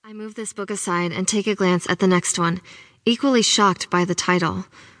I move this book aside and take a glance at the next one, equally shocked by the title.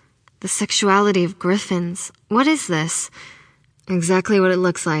 The Sexuality of Griffins. What is this? Exactly what it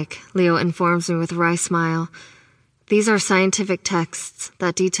looks like, Leo informs me with a wry smile. These are scientific texts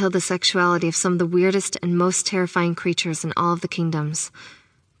that detail the sexuality of some of the weirdest and most terrifying creatures in all of the kingdoms.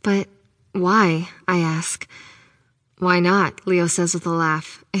 But why? I ask. Why not? Leo says with a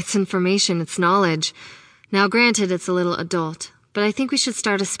laugh. It's information, it's knowledge. Now granted, it's a little adult, but I think we should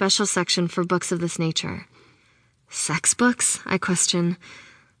start a special section for books of this nature. Sex books? I question.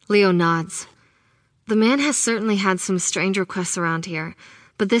 Leo nods. The man has certainly had some strange requests around here,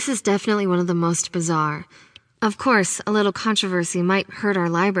 but this is definitely one of the most bizarre. Of course, a little controversy might hurt our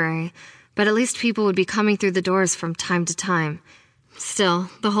library, but at least people would be coming through the doors from time to time. Still,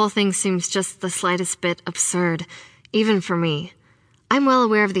 the whole thing seems just the slightest bit absurd, even for me. I'm well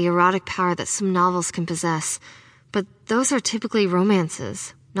aware of the erotic power that some novels can possess, but those are typically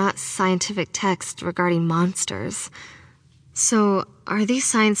romances, not scientific texts regarding monsters. So, are these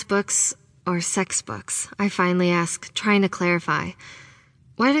science books or sex books? I finally ask, trying to clarify.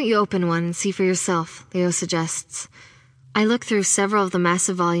 Why don't you open one and see for yourself, Leo suggests. I look through several of the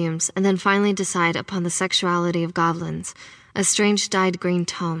massive volumes and then finally decide upon the Sexuality of Goblins, a strange dyed green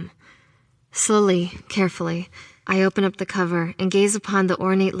tome. Slowly, carefully, I open up the cover and gaze upon the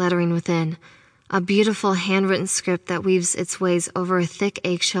ornate lettering within, a beautiful handwritten script that weaves its ways over a thick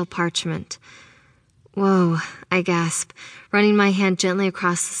eggshell parchment. Whoa, I gasp, running my hand gently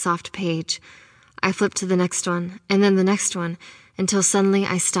across the soft page. I flip to the next one, and then the next one, until suddenly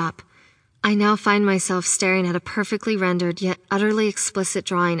I stop. I now find myself staring at a perfectly rendered yet utterly explicit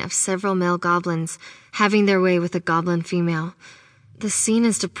drawing of several male goblins having their way with a goblin female. The scene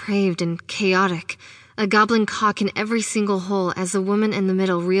is depraved and chaotic, a goblin cock in every single hole as the woman in the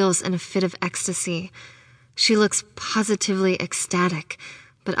middle reels in a fit of ecstasy. She looks positively ecstatic,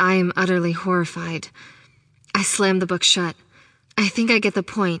 but I am utterly horrified. I slam the book shut. I think I get the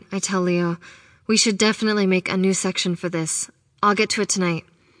point, I tell Leo. We should definitely make a new section for this. I'll get to it tonight.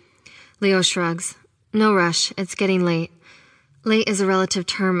 Leo shrugs. No rush, it's getting late. Late is a relative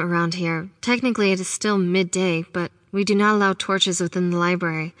term around here. Technically, it is still midday, but we do not allow torches within the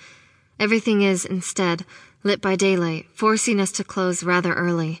library. Everything is, instead, lit by daylight, forcing us to close rather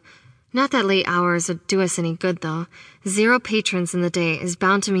early. Not that late hours would do us any good, though. 0 patrons in the day is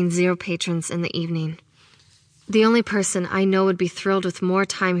bound to mean 0 patrons in the evening. The only person I know would be thrilled with more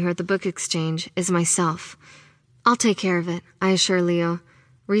time here at the book exchange is myself. I'll take care of it, I assure Leo,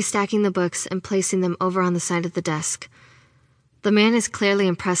 restacking the books and placing them over on the side of the desk. The man is clearly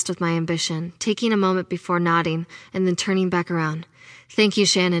impressed with my ambition, taking a moment before nodding and then turning back around. Thank you,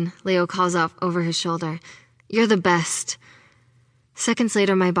 Shannon, Leo calls out over his shoulder. You're the best. Seconds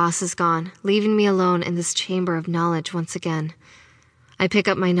later, my boss is gone, leaving me alone in this chamber of knowledge once again. I pick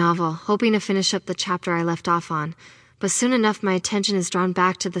up my novel, hoping to finish up the chapter I left off on, but soon enough my attention is drawn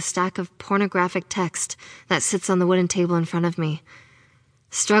back to the stack of pornographic text that sits on the wooden table in front of me.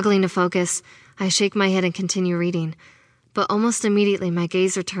 Struggling to focus, I shake my head and continue reading, but almost immediately my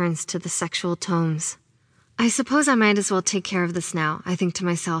gaze returns to the sexual tomes. I suppose I might as well take care of this now, I think to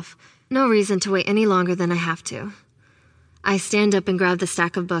myself. No reason to wait any longer than I have to. I stand up and grab the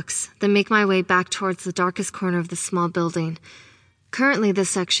stack of books, then make my way back towards the darkest corner of the small building. Currently, this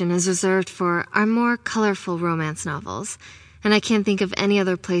section is reserved for our more colorful romance novels, and I can't think of any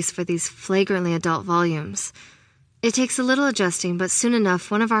other place for these flagrantly adult volumes. It takes a little adjusting, but soon enough,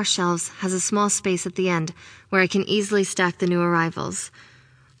 one of our shelves has a small space at the end where I can easily stack the new arrivals.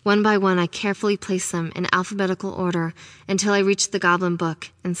 One by one, I carefully place them in alphabetical order until I reach the Goblin book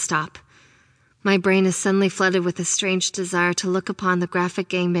and stop. My brain is suddenly flooded with a strange desire to look upon the graphic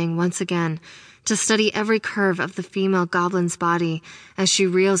gangbang once again, to study every curve of the female goblin's body as she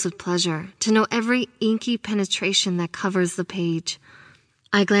reels with pleasure, to know every inky penetration that covers the page.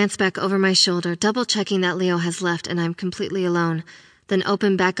 I glance back over my shoulder, double-checking that Leo has left and I'm completely alone, then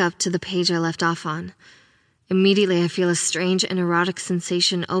open back up to the page I left off on. Immediately I feel a strange and erotic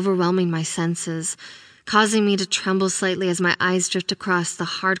sensation overwhelming my senses, causing me to tremble slightly as my eyes drift across the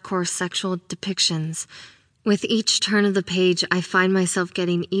hardcore sexual depictions. With each turn of the page, I find myself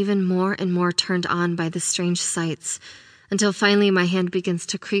getting even more and more turned on by the strange sights, until finally my hand begins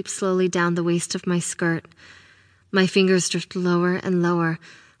to creep slowly down the waist of my skirt. My fingers drift lower and lower,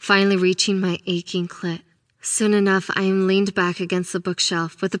 finally reaching my aching clit. Soon enough, I am leaned back against the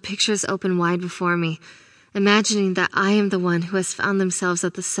bookshelf with the pictures open wide before me, imagining that I am the one who has found themselves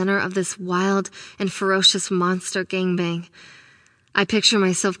at the center of this wild and ferocious monster gangbang. I picture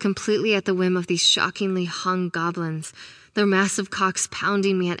myself completely at the whim of these shockingly hung goblins, their massive cocks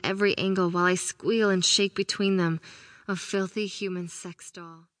pounding me at every angle while I squeal and shake between them, a filthy human sex doll.